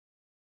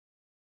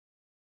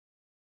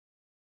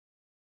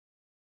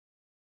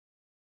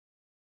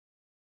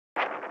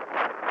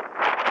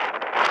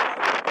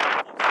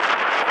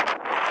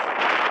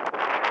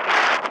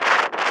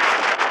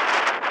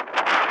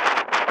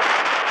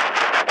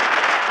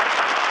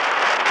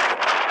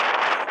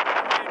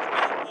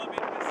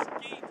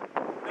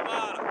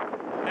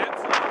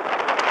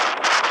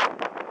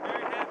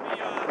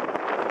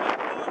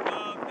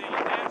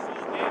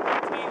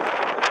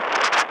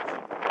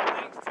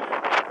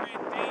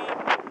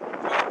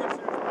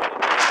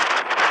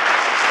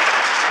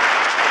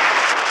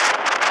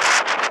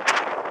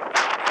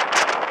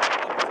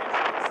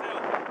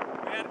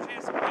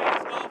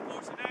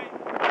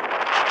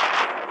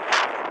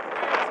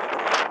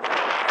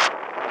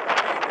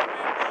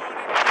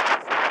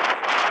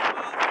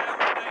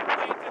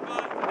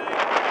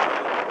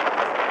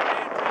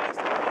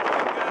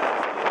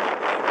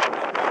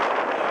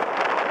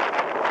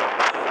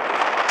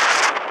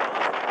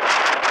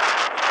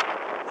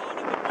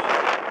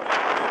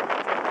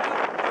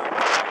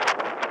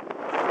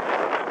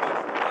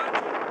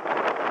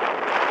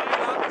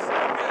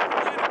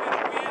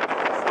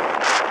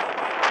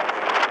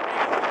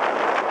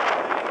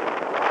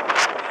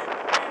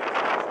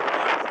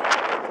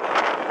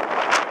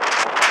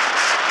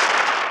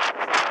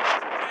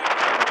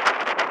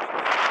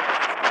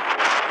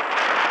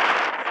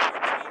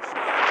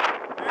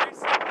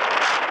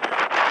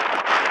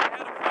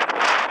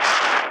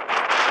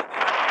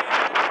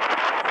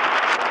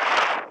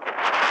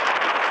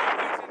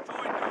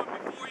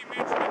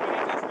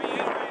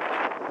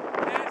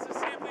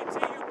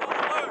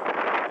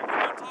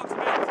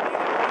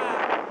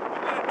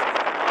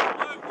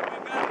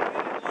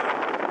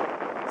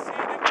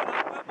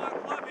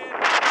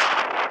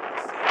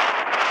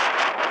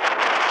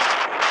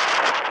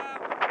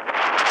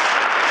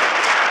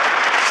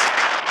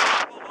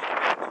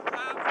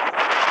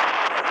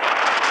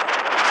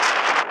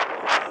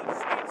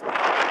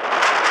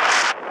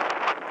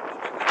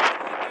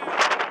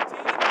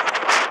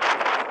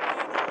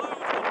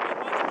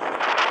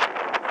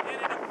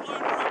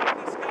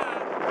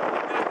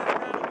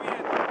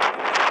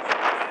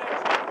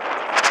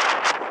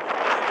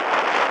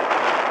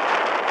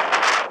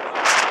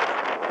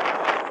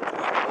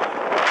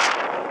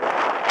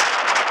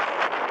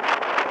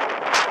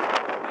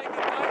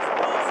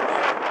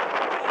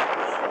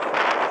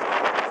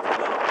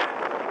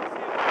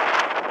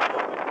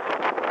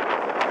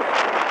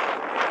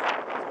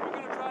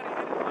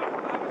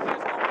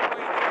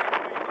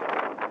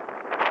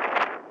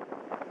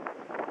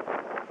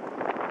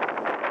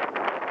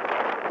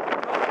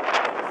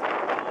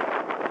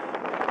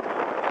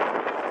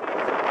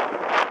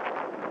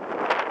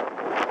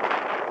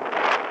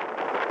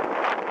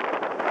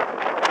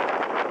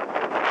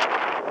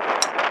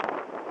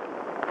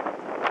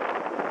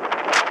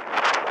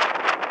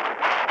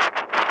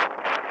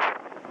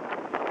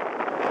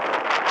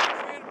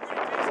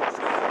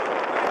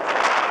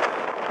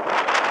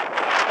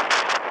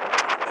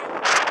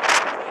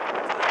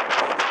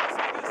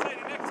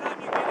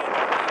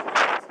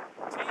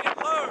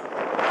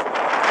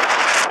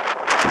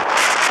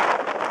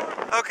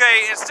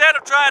anyway, instead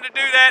of trying to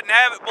do that and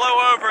have it blow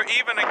over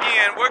even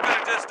again, we're going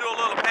to just do a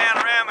little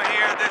panorama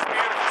here of this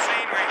beautiful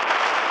scenery.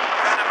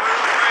 Kind of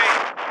move free.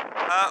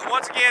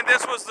 Once again,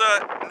 this was the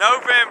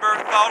November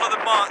Thought of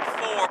the Month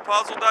for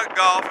PuzzleDuck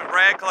Golf and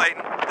Brad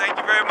Clayton. Thank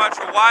you very much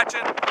for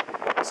watching.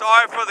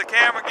 Sorry for the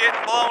camera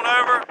getting blown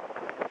over.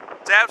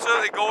 It's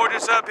absolutely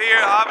gorgeous up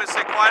here.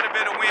 Obviously quite a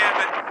bit of wind,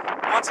 but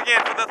once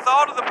again, for the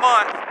Thought of the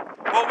Month,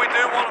 what we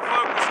do want to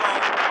focus on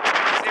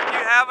is if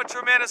you have a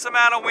tremendous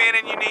amount of wind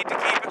and you need to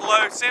keep it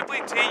low,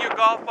 simply tee your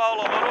golf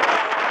ball a little lower.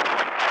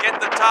 Get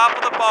the top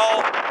of the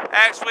ball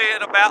actually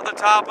at about the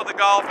top of the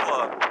golf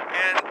club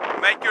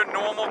and make your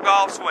normal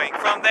golf swing.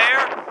 From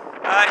there,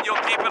 you'll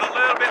keep it a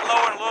little bit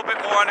lower and a little bit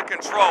more under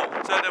control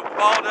so the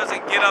ball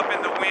doesn't get up in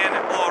the wind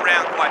and blow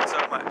around quite so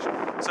much.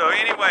 So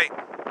anyway,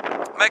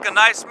 make a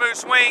nice smooth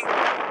swing.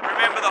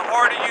 Remember, the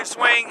harder you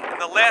swing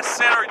and the less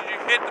center you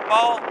hit the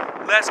ball,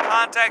 less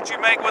contact you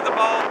make with the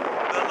ball,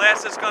 the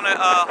less it's going to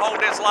hold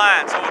its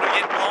line, so it'll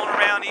get blown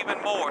around even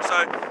more.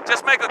 So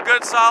just make a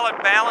good, solid,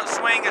 balanced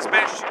swing as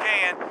best you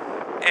can,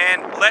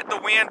 and let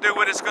the wind do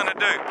what it's going to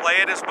do.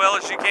 Play it as well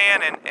as you can,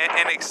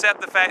 and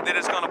accept the fact that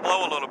it's going to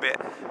blow a little bit.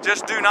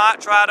 Just do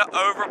not try to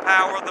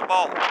overpower the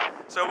ball.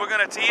 So we're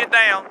going to tee it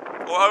down,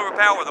 or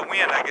overpower the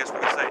wind, I guess we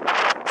could say.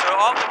 So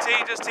off the tee,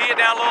 just tee it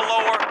down a little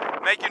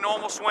lower, make your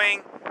normal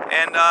swing,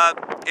 and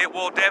it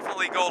will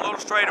definitely go a little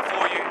straighter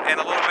for you and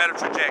a little better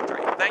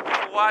trajectory. Thank you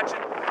for watching,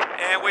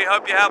 and we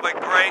hope you have a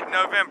great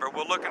November.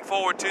 We're looking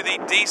forward to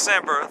the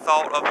December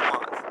Thought of the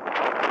Month.